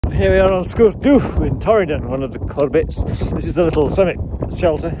here we are on Sgurr Dubh in Torridon, one of the Corbetts. This is the little summit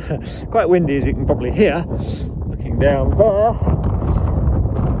shelter. Quite windy, as you can probably hear. Looking down there,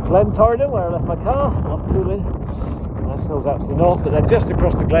 Glen Torridon, where I left my car, Loch Coolin. Nice hills out to the north, but then just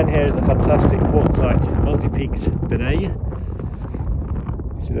across the glen here is the fantastic quartzite, multi-peaked Beinn Eighe.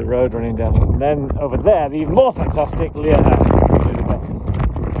 See the road running down it. And then over there, the even more fantastic Liathach, probably the best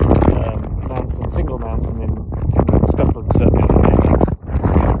mountain, single mountain in Scotland, certainly on the mainland.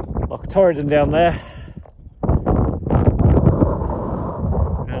 Loch Torridon down there.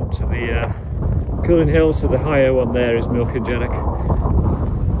 Down to the Coolin Hills, so the higher one there is Sgurr.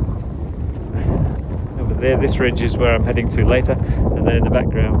 Over there, this ridge is where I'm heading to later, and then in the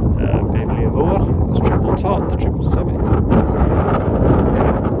background, Beinn Eighe and Liathach, this triple top, the triple summit.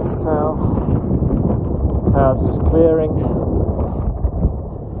 South, clouds just clearing.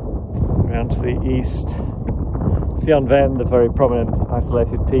 Round to the east, Fionn Venn, the very prominent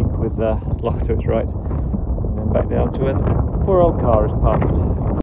isolated peak with Loch to its right, and then back down to where the poor old car is parked.